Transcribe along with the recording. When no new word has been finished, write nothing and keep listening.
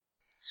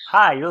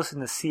Hi, you're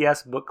listening to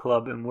CS Book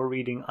Club, and we're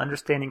reading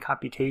Understanding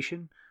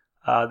Computation.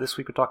 This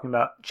week we're talking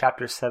about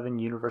Chapter 7,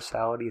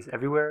 Universality is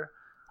Everywhere.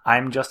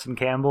 I'm Justin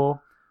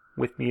Campbell.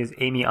 With me is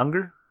Amy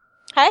Unger,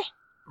 Hi.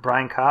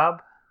 Brian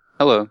Cobb,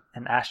 Hello.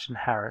 and Ashton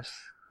Harris.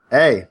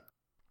 Hey.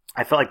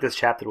 I felt like this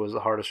chapter was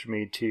the hardest for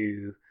me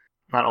to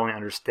not only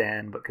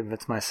understand, but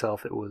convince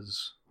myself it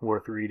was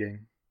worth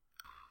reading.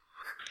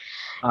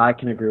 I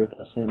can agree with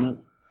that statement.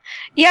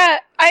 Yeah,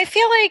 I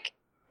feel like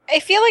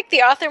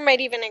the author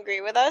might even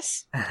agree with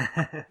us.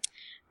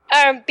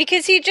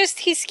 Because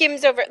he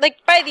skims over,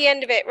 like, by the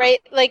end of it,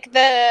 right? Like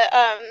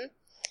the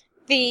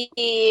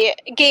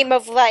game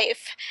of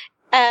life,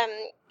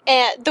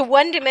 and the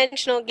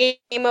one-dimensional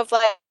game of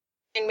life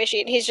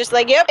machine. He's just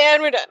like, yep,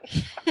 and we're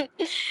done.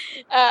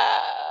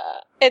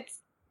 It's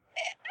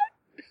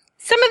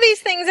some of these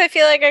things I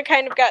feel like I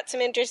kind of got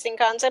some interesting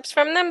concepts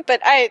from them, but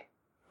I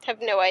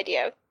have no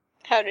idea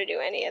how to do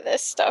any of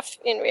this stuff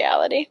in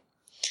reality.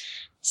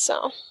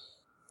 So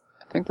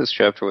I think this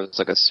chapter was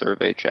like a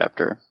survey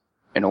chapter,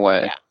 in a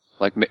way. Yeah.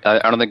 Like, I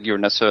don't think you were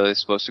necessarily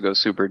supposed to go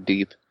super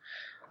deep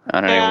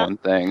on any one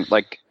thing.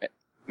 Like,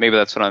 maybe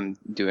that's what I'm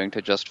doing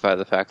to justify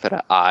the fact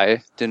that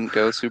I didn't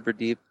go super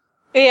deep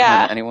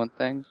on any one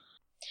thing.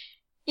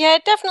 Yeah,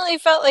 it definitely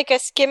felt like a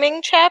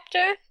skimming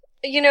chapter.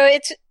 You know,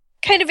 it's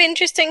kind of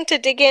interesting to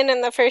dig in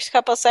the first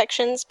couple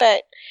sections,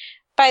 but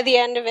by the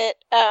end of it,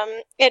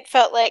 it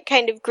felt like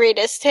kind of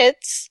greatest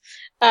hits,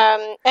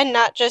 and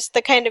not just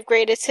the kind of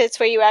greatest hits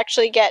where you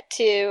actually get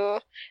to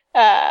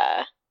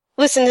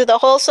listen to the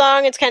whole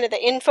song. It's kind of the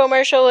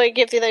infomercial where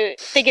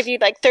they give you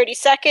like 30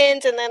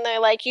 seconds, and then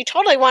they're like, you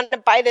totally want to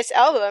buy this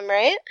album,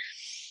 right?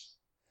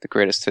 The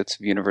greatest hits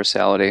of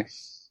universality.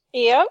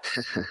 Yep.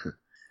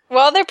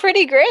 Well, they're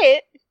pretty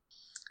great.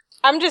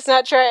 I'm just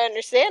not sure I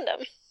understand them.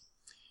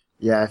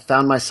 Yeah, I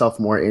found myself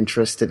more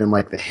interested in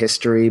like the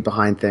history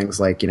behind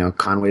things like,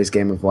 Conway's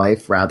Game of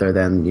Life rather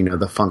than,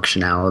 the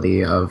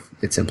functionality of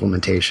its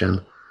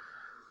implementation.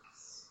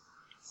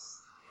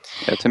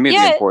 Yeah, to me,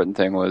 the important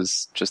thing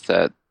was just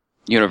that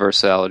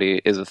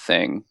universality is a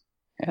thing,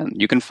 and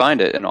you can find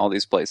it in all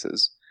these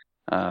places.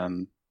 But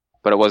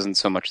it wasn't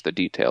so much the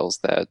details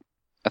that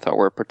I thought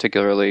were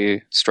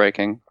particularly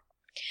striking.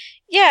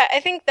 Yeah, I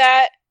think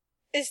that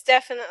is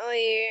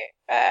definitely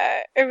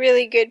a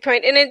really good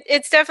point. And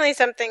it's definitely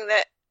something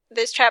that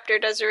this chapter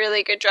does a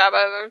really good job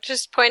of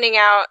just pointing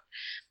out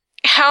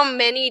how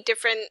many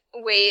different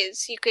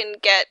ways you can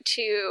get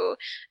to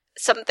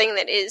something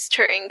that is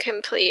Turing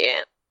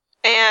complete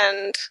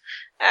and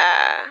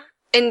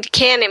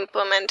can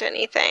implement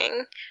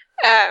anything.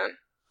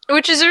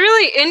 Which is a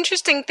really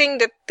interesting thing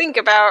to think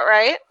about,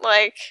 right?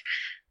 Like,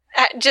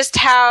 just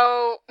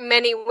how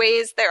many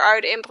ways there are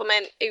to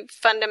implement a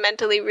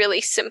fundamentally really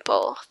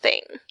simple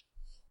thing.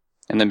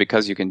 And then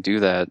because you can do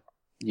that,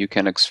 you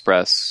can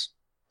express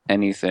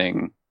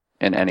anything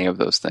in any of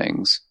those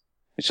things.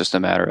 It's just a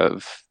matter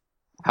of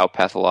how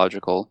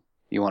pathological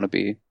you want to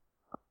be.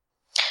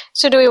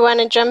 So do we want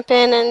to jump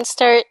in and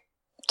start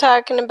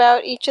talking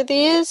about each of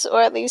these,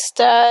 or at least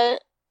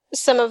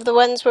some of the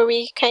ones where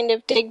we kind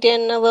of digged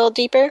in a little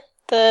deeper?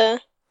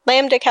 The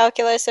lambda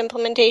calculus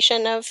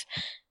implementation of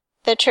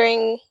the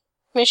Turing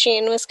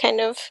machine was kind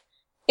of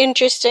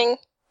interesting.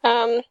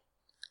 A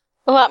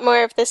lot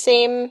more of the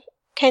same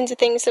kinds of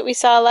things that we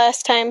saw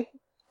last time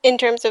in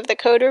terms of the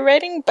coder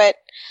writing, but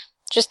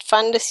just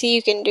fun to see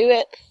you can do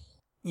it.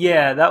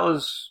 Yeah, that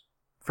was,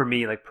 for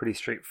me, like pretty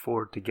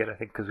straightforward to get, I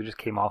think, because we just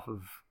came off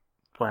of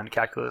lambda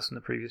calculus in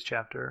the previous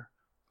chapter.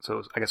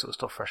 So I guess it was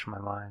still fresh in my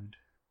mind.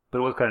 But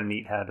it was kind of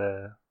neat how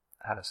to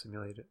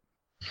simulate it.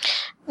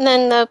 And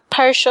then the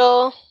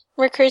partial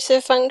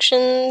recursive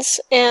functions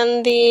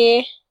and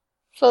the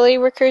fully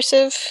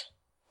recursive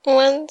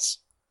ones.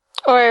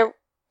 Or,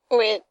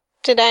 wait,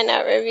 did I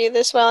not review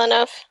this well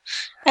enough?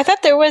 I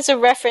thought there was a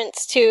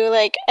reference to,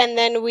 like, and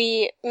then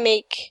we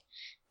make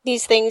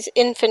these things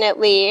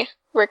infinitely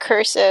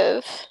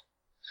recursive.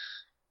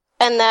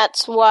 And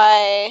that's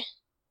why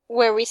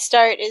where we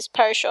start is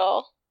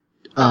partial.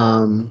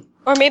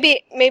 Or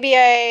maybe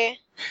I...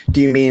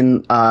 Do you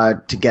mean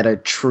to get a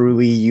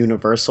truly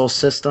universal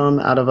system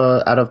out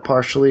of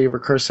partially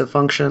recursive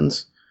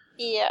functions?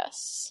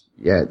 Yes.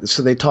 Yeah,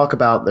 so they talk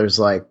about there's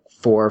like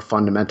 4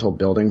 fundamental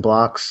building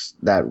blocks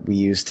that we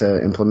use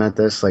to implement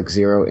this, like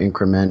zero,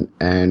 increment,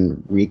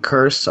 and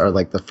recurse are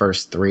like the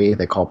first 3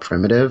 they call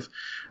primitive.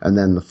 And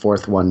then the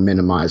 4th one,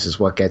 minimize, is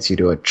what gets you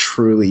to a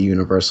truly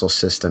universal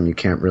system. You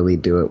can't really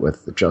do it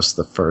with just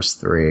the first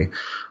 3.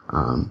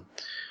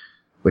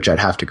 Which I'd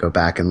have to go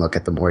back and look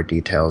at the more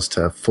details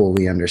to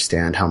fully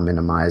understand how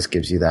minimize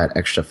gives you that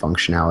extra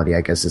functionality.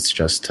 I guess it's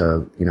just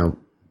to,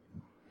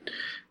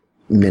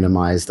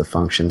 minimize the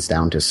functions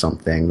down to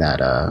something that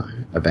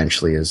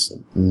eventually is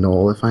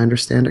null, if I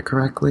understand it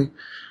correctly.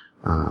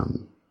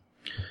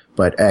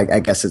 But I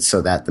guess it's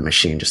so that the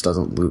machine just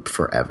doesn't loop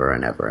forever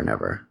and ever and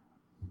ever.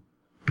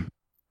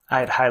 I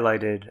had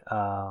highlighted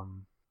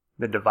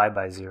the divide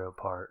by zero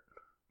part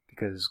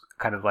because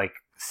kind of like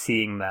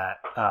seeing that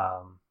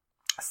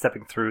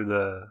stepping through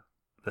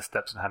the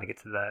steps and how to get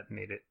to that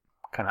made it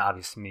kind of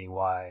obvious to me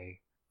why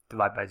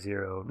divide by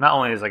zero not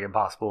only is like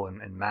impossible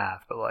in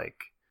math, but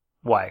like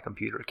why a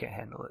computer can't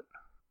handle it.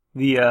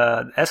 The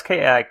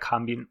SKAI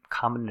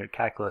combinatorial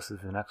calculus is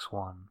the next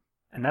one,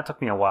 and that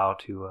took me a while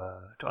to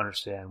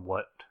understand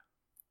what.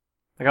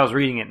 Like I was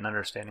reading it and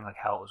understanding like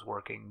how it was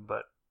working,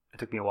 but it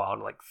took me a while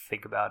to like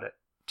think about it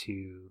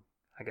to,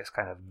 I guess,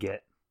 kind of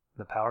get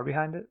the power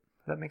behind it.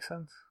 Does that make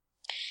sense?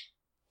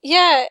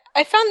 Yeah,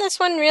 I found this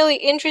one really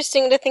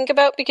interesting to think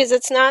about because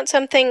it's not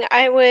something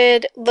I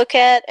would look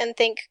at and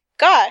think,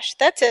 gosh,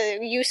 that's a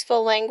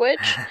useful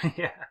language.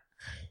 Yeah.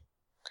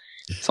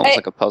 It's almost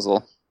like a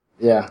puzzle.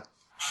 Yeah.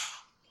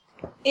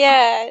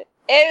 Yeah,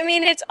 I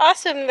mean, it's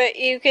awesome that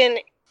you can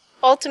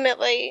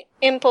ultimately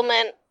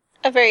implement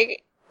a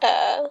very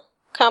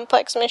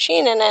complex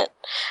machine in it.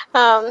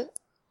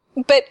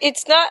 But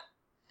it's not...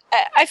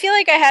 I feel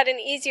like I had an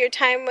easier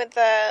time with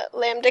the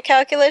lambda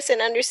calculus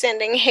and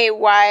understanding, hey,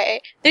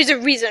 why... There's a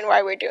reason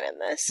why we're doing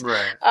this.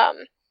 Right.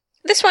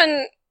 This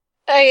one,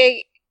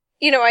 I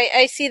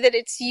see that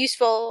it's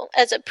useful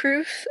as a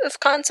proof of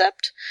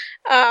concept.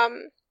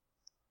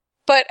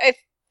 But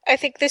I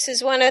think this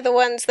is one of the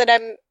ones that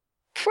I'm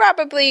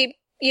probably,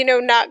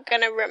 not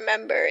gonna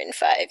remember in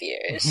 5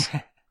 years.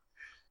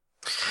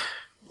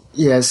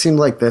 Yeah, it seemed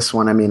like this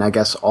one, I mean, I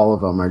guess all of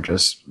them are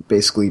just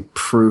basically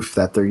proof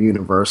that they're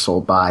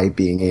universal by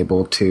being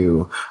able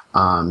to,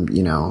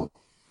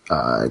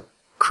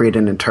 create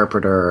an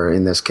interpreter, or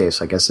in this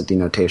case, I guess a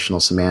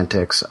denotational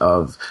semantics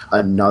of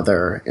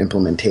another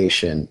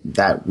implementation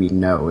that we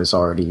know is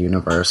already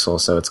universal.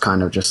 So it's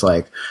kind of just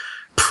like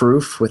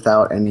proof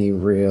without any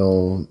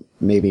real,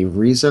 maybe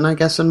reason, I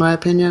guess, in my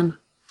opinion.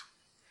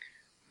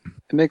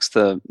 It makes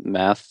the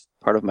math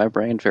part of my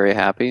brain very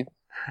happy,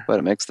 but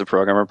it makes the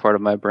programmer part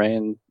of my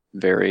brain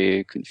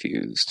very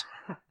confused.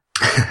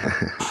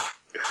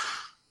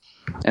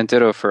 And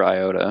ditto for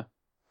iota,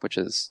 which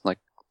is like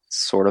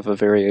sort of a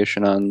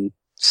variation on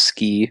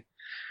ski,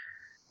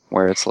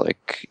 where it's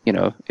like,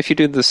 if you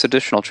do this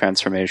additional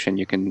transformation,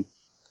 you can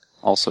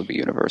also be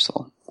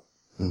universal.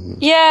 Mm-hmm.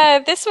 Yeah,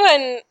 this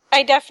one,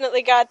 I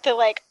definitely got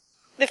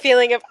the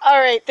feeling of,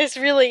 alright, this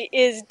really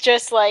is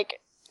just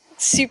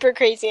super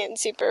crazy and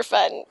super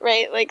fun,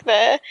 right? Like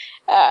the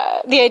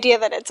idea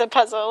that it's a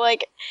puzzle.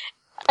 Like,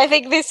 I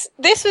think this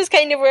was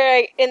kind of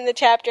where in the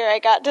chapter I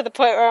got to the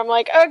point where I'm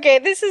like, okay,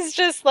 this is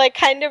just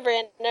kind of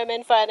random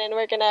and fun, and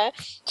we're gonna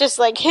just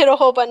hit a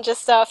whole bunch of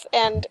stuff,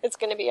 and it's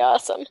gonna be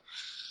awesome.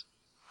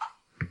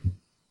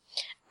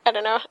 I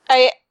don't know.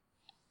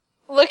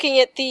 Looking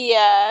at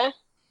the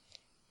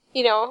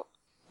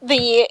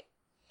the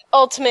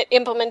ultimate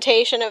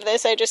implementation of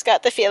this, I just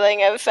got the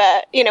feeling of,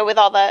 with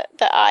all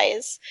the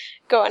eyes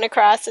going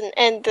across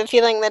and the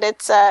feeling that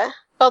it's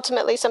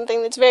ultimately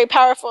something that's very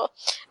powerful,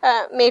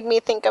 made me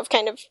think of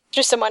kind of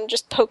just someone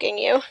just poking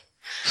you.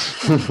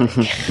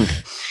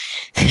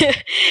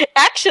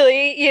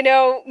 Actually,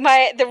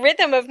 the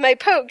rhythm of my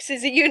pokes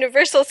is a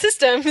universal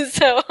system,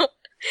 so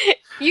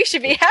you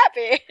should be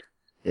happy.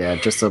 Yeah,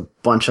 just a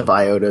bunch of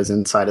iotas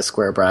inside of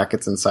square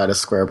brackets inside of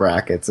square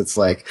brackets. It's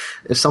like,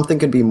 if something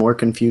could be more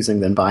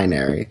confusing than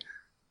binary.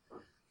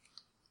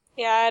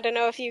 Yeah, I don't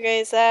know if you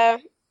guys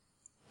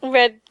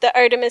read the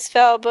Artemis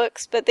Fowl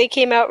books, but they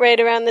came out right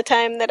around the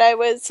time that I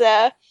was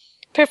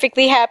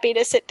perfectly happy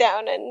to sit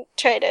down and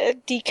try to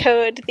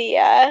decode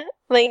the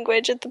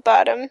language at the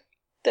bottom,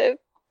 the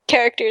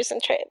characters,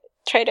 and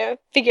try to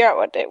figure out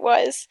what it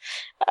was.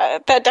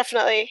 That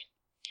definitely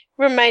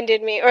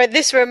reminded me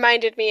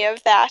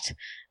of that.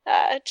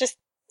 Just,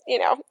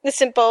 the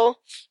simple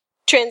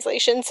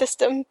translation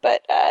system,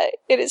 but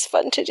it is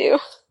fun to do.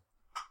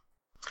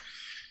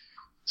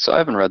 So I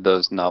haven't read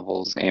those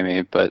novels,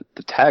 Amy, but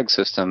the tag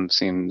system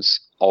seems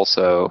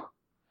also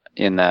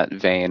in that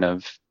vein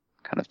of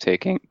kind of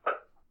taking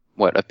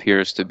what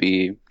appears to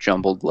be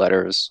jumbled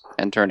letters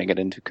and turning it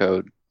into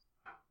code.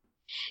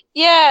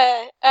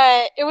 Yeah,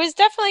 it was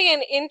definitely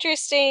an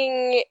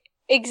interesting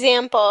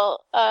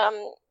example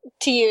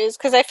to use,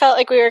 because I felt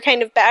like we were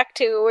kind of back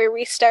to where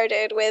we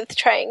started with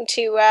trying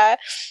to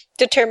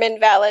determine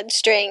valid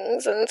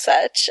strings and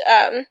such.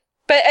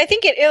 But I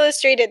think it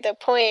illustrated the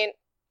point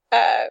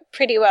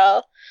pretty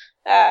well,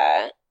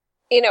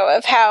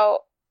 of how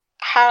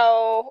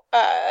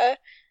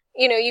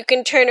you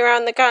can turn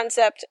around the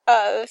concept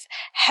of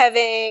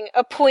having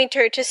a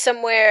pointer to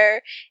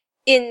somewhere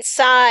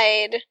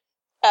inside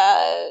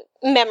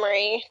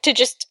memory to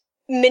just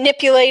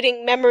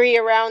manipulating memory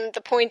around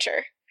the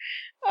pointer,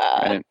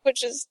 Right.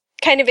 which is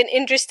kind of an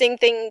interesting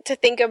thing to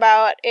think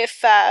about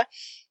if,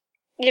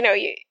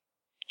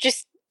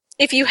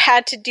 if you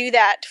had to do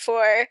that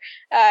for,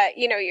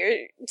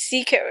 your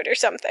C code or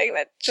something.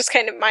 That's just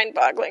kind of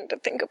mind-boggling to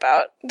think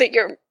about. That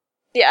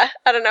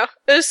I don't know.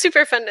 It was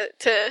super fun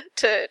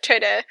to try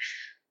to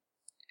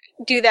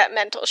do that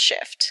mental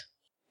shift.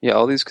 Yeah,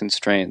 all these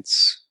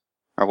constraints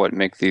are what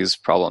make these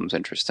problems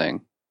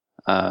interesting.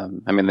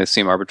 They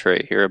seem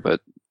arbitrary here,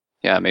 but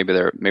yeah, maybe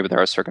there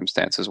are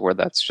circumstances where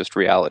that's just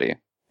reality,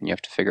 and you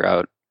have to figure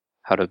out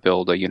how to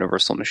build a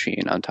universal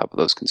machine on top of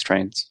those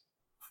constraints.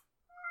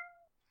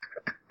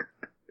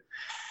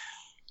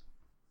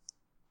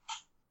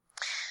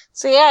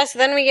 So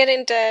then we get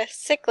into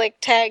cyclic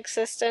tag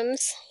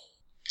systems.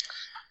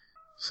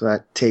 So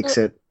that takes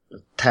it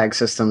tag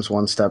systems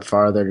one step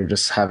farther to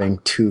just having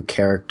two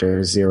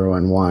characters, 0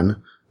 and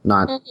 1,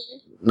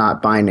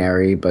 not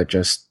binary, but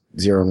just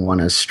 0 and 1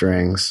 as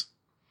strings.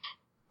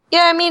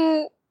 Yeah, I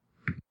mean,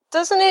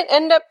 doesn't it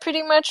end up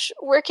pretty much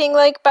working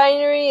like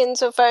binary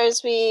insofar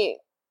as we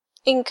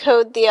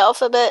encode the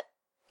alphabet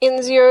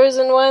in zeros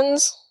and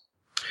ones?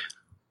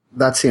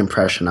 That's the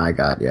impression I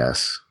got,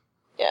 yes.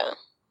 Yeah.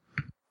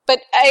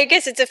 But I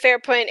guess it's a fair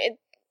point.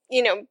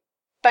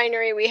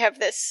 Binary, we have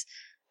this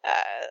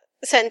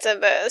sense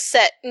of a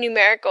set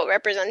numerical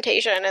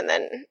representation, and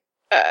then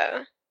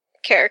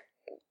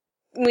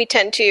we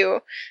tend to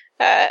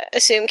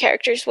assume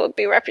characters will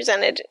be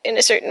represented in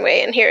a certain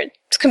way, and here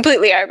it's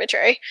completely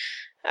arbitrary.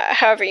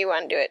 However you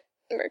want to do it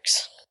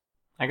works.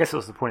 I guess it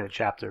was the point of the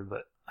chapter,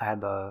 but I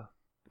had a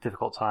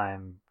difficult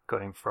time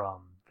going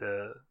from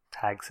the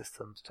tag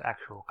systems to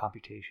actual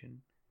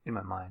computation in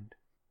my mind.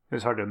 It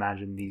was hard to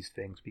imagine these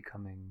things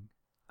becoming,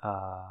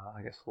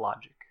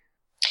 logic.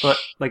 But,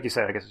 like you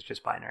said, I guess it's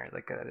just binary.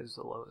 Like, that is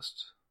the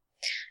lowest.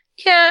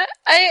 Yeah,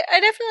 I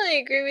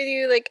definitely agree with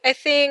you. Like, I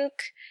think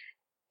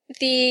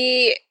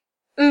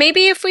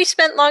maybe if we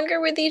spent longer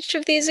with each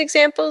of these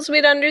examples,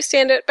 we'd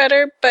understand it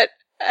better, but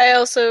I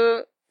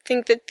also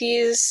think that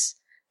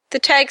the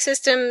tag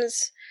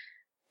systems,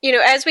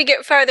 as we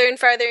get farther and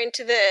farther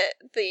into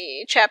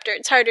the chapter,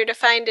 it's harder to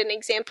find an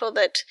example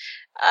that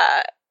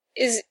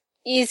is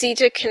easy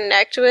to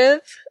connect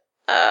with.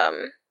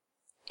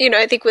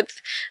 I think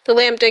with the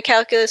lambda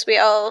calculus, we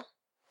all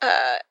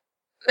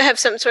have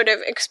some sort of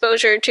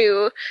exposure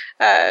to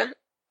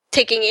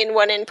taking in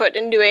one input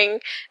and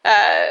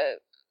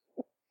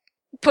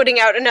putting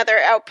out another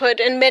output,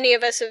 and many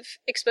of us have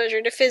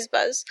exposure to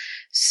FizzBuzz.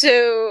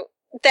 So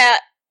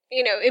that,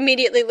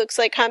 immediately looks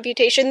like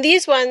computation.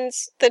 These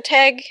ones, the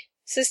tag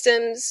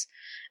systems,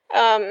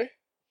 I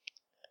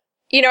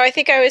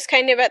think I was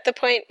kind of at the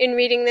point in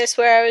reading this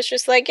where I was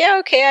just like, yeah,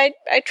 okay,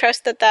 I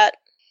trust that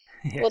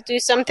will do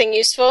something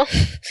useful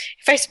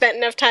if I spent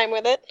enough time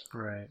with it.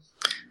 Right.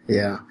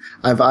 Yeah.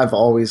 I've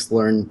always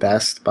learned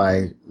best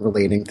by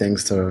relating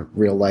things to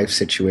real life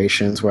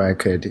situations where I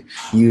could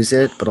use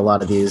it, but a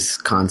lot of these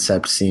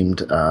concepts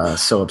seemed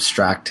so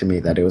abstract to me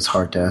that it was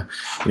hard to,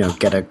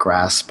 get a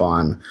grasp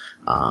on,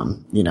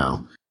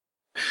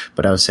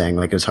 but I was saying,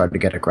 like, it was hard to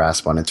get a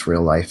grasp on its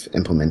real life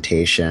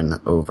implementation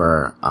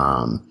over,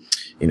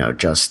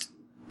 just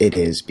it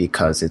is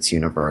because it's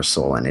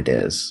universal, and it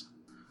is.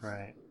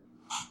 Right.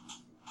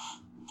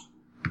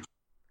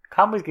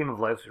 Conway's Game of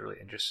Life is really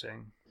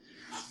interesting.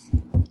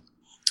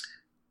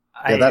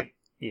 I've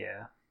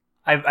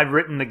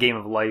written the Game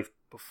of Life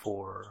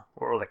before,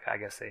 or like I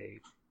guess a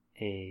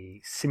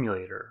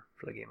simulator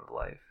for the Game of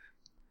Life,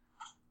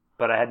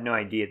 but I had no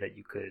idea that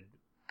you could,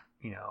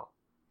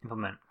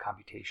 implement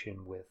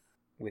computation with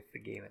the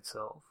game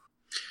itself.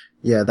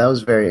 Yeah, that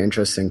was very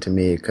interesting to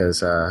me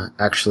because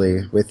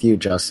actually with you,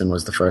 Justin,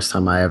 was the first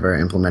time I ever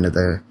implemented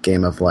the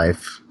Game of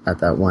Life at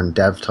that one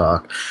dev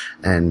talk,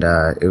 and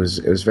it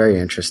was very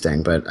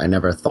interesting, but I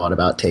never thought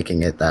about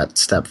taking it that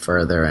step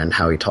further, and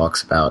how he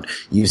talks about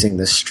using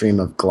this stream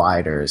of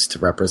gliders to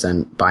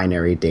represent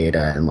binary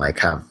data and like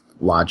have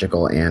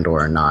logical and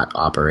or not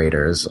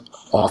operators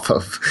off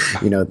of,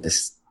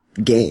 this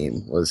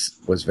game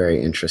was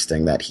very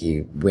interesting that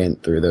he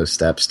went through those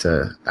steps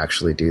to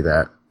actually do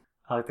that.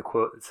 I like the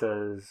quote that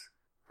says,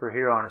 "For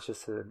Heron, it's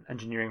just an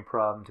engineering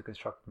problem to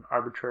construct an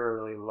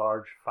arbitrarily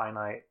large,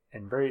 finite,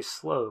 and very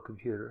slow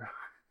computer."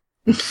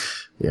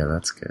 Yeah,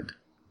 that's good.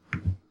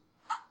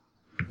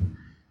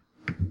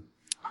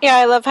 Yeah,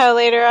 I love how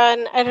later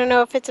on, I don't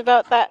know if it's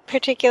about that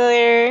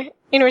particular,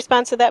 in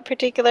response to that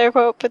particular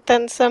quote, but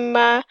then some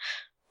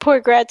poor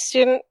grad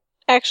student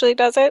actually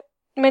does it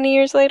many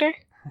years later.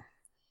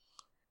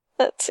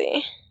 Let's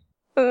see.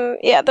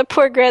 The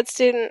poor grad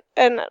student,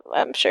 and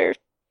I'm sure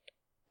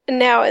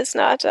now is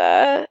not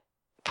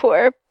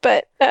poor,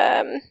 but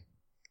Paul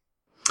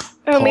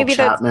maybe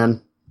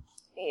Chapman.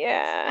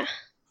 Yeah,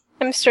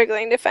 I'm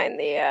struggling to find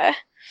the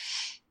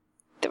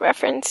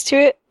reference to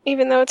it,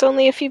 even though it's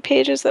only a few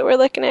pages that we're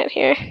looking at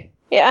here.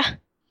 Yeah.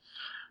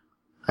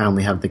 I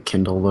only have the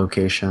Kindle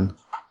location.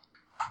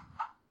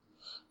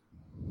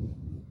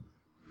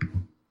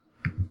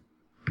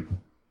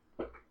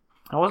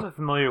 I wasn't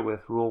familiar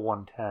with Rule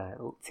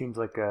 110. It seems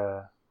like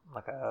a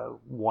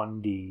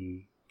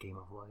 1D Game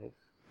of Life.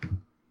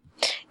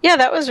 Yeah,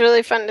 that was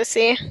really fun to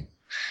see.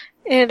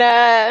 It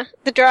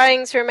the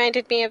drawings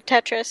reminded me of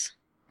Tetris.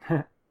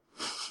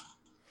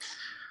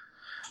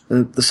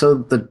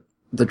 So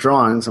the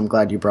drawings, I'm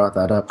glad you brought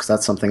that up because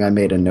that's something I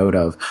made a note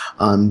of.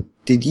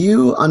 Did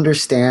you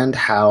understand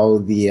how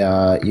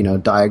the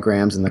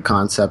diagrams and the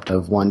concept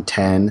of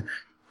 110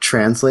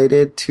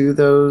 translated to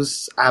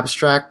those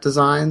abstract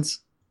designs?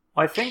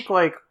 Well, I think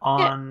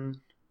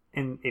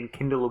in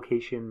Kindle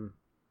location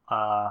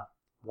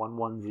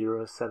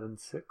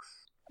 11076.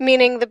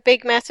 Meaning the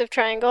big massive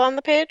triangle on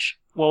the page?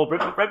 Well,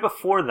 right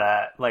before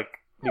that,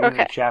 beginning of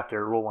the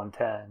chapter, Rule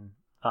 110,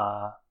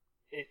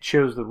 it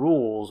shows the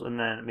rules, and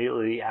then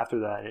immediately after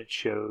that, it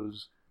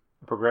shows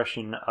a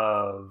progression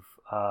of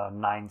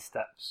 9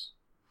 steps.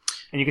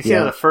 And you can see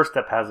that the first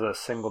step has a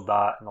single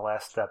dot, and the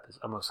last step is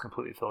almost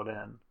completely filled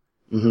in.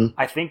 Mm-hmm.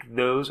 I think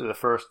those are the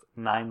first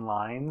 9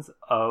 lines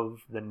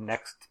of the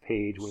next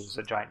page, which is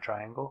a giant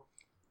triangle.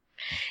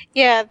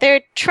 Yeah,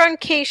 they're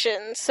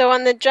truncations. So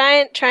on the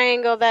giant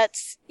triangle,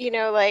 that's,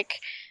 like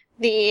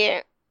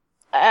the,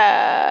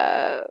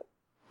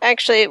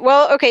 actually,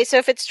 well, okay, so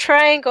if it's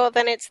triangle,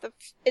 then it's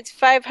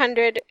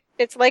 500,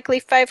 it's likely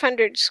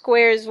 500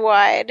 squares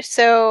wide.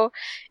 So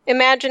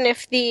imagine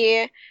if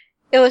the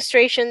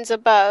illustrations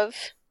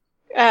above,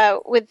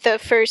 with the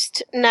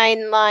first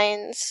 9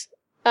 lines,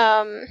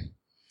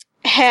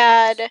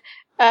 had,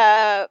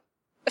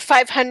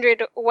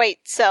 500 white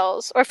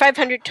cells, or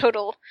 500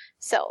 total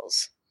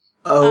cells.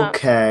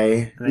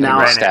 Okay.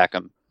 Now stack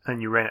them.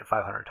 And you ran it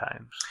 500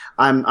 times.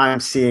 I'm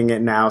seeing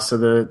it now.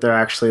 So they're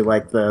actually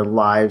like the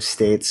live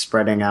states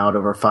spreading out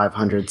over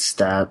 500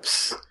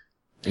 steps.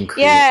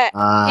 Yeah.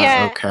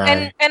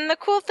 Okay. And the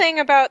cool thing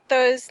about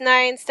those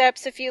 9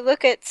 steps, if you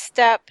look at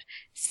step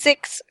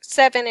 6,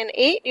 7, and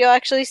 8, you'll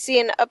actually see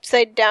an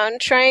upside down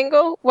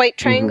triangle, white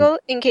triangle,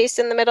 encased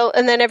in the middle,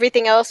 and then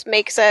everything else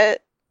makes a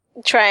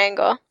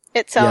triangle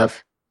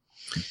itself.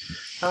 Yep.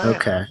 Oh, yeah.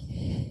 Okay.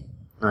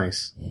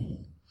 Nice.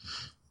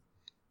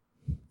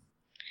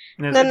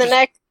 Then the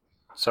next...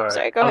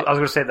 Sorry, go ahead. I was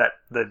going to say that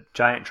the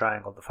giant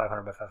triangle, the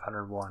 500 by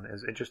 500 one,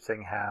 is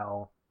interesting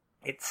how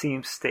it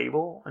seems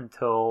stable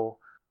until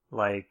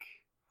like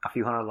a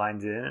few hundred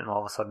lines in, and all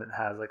of a sudden it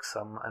has like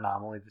some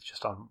anomaly that's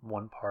just on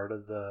one part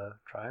of the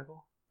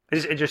triangle.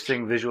 It's just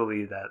interesting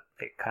visually that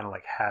it kind of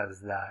like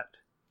has that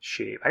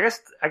shape. I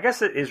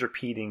guess it is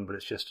repeating, but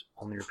it's just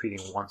only repeating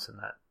once in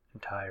that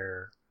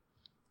entire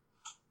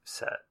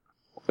set.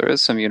 There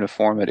is some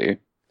uniformity,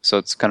 so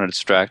it's kind of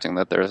distracting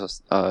that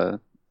there's a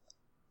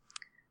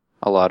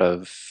lot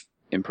of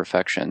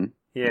imperfection.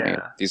 Yeah. Right?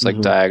 These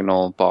like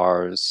diagonal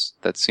bars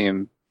that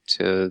seem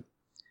to,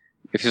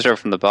 if you start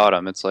from the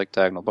bottom, it's like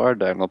diagonal bar,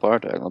 diagonal bar,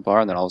 diagonal bar,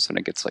 and then all of a sudden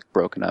it gets like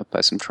broken up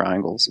by some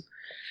triangles.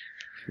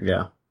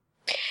 Yeah.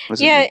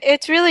 Yeah,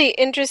 it's really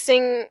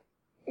interesting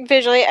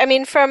visually. I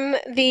mean, from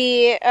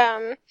the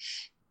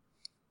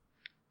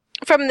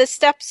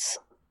steps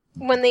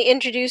when they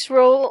introduce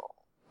Rule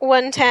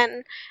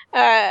 110,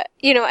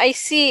 I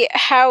see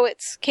how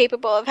it's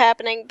capable of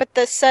happening, but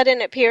the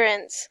sudden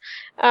appearance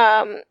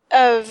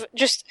of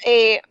just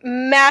a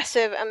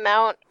massive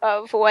amount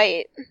of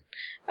white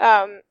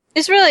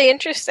is really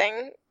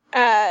interesting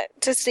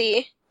to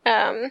see,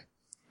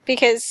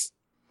 because,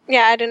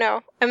 yeah, I don't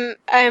know.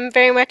 I'm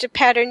very much a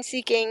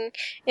pattern-seeking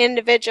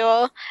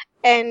individual,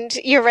 and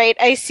you're right.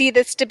 I see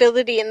the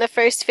stability in the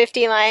first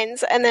 50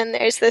 lines, and then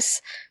there's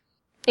this,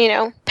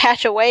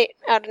 patch of white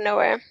out of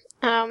nowhere.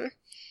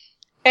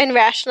 And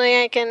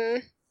rationally, I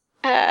can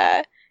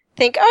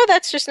think, oh,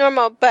 that's just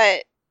normal.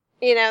 But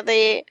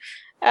the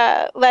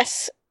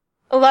less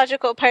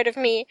logical part of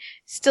me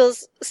still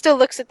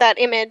looks at that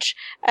image,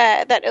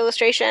 that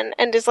illustration,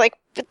 and is like,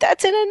 but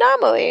that's an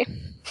anomaly.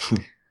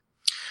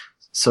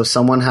 So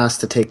someone has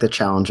to take the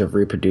challenge of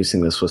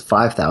reproducing this with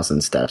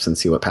 5,000 steps and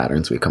see what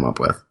patterns we come up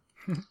with.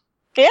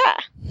 Yeah.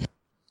 I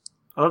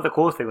thought the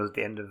coolest thing was at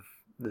the end of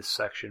this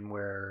section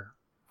where,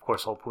 of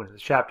course, the whole point of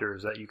this chapter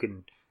is that you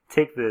can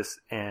take this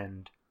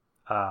and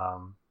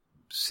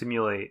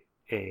simulate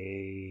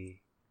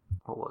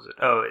what was it?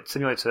 Oh, it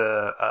simulates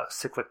a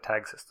cyclic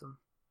tag system.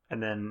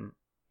 And then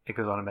it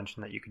goes on to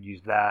mention that you could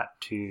use that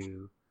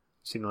to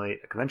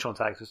simulate a conventional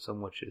tag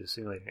system, which is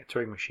simulating a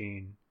Turing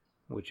machine,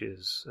 which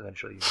is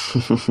eventually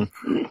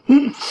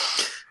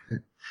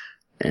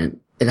And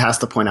it has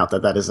to point out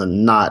that is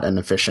not an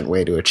efficient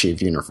way to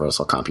achieve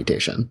universal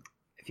computation.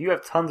 If you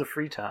have tons of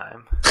free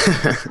time,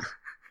 let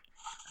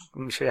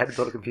me show you how to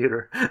build a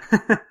computer.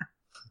 A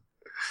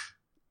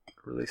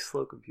really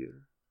slow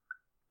computer.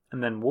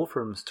 And then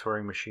Wolfram's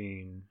Turing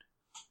machine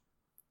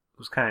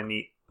was kind of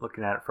neat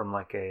looking at it from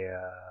like a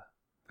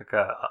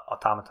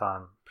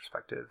automaton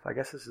perspective. I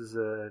guess this is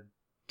a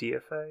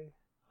DFA.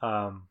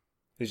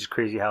 It's just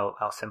crazy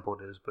how simple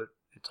it is, but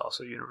it's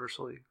also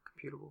universally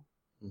computable.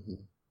 Mm-hmm.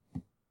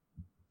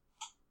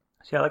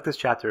 So yeah, I like this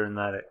chapter in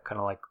that it kind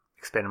of like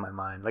expanded my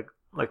mind.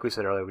 Like we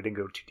said earlier, we didn't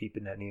go too deep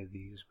into any of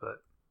these,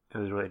 but it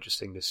was really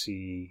interesting to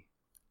see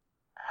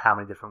how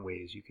many different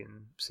ways you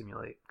can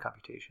simulate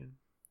computation.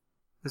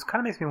 This kind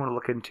of makes me want to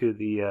look into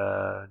the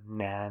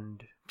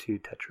NAND to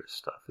Tetris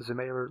stuff. Has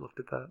anybody ever looked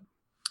at that?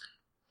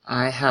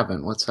 I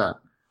haven't. What's that?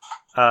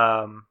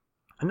 I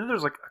know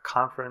there's like a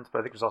conference, but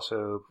I think there's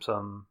also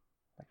some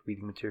like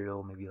reading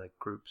material, maybe like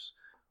groups,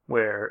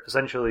 where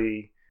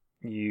essentially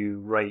you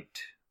write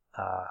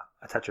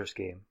a Tetris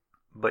game,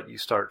 but you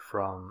start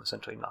from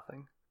essentially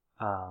nothing,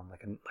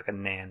 like a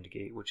NAND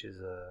gate, which is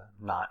a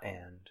not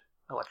and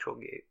electrical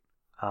gate.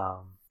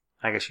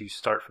 I guess you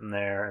start from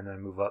there and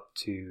then move up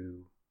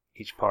to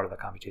each part of the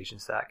computation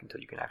stack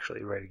until you can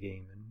actually write a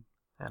game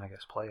and I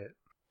guess play it.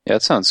 Yeah,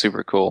 it sounds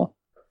super cool.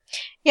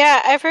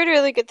 Yeah, I've heard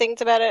really good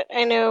things about it.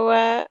 I know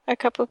a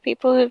couple of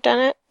people who've done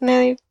it, and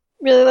they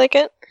really like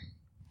it.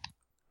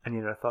 Any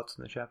other thoughts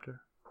on the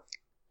chapter?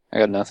 I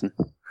got nothing.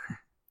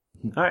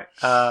 All right.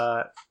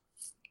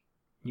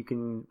 You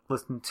can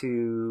listen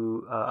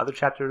to other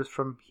chapters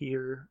from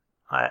here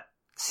at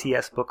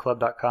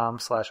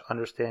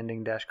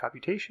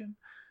csbookclub.com/understanding-computation.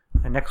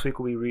 And next week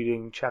we'll be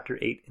reading Chapter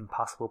 8,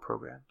 Impossible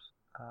Programs.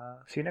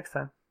 See you next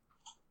time.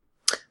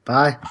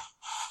 Bye.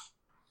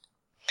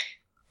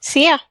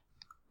 See ya.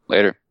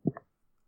 Later.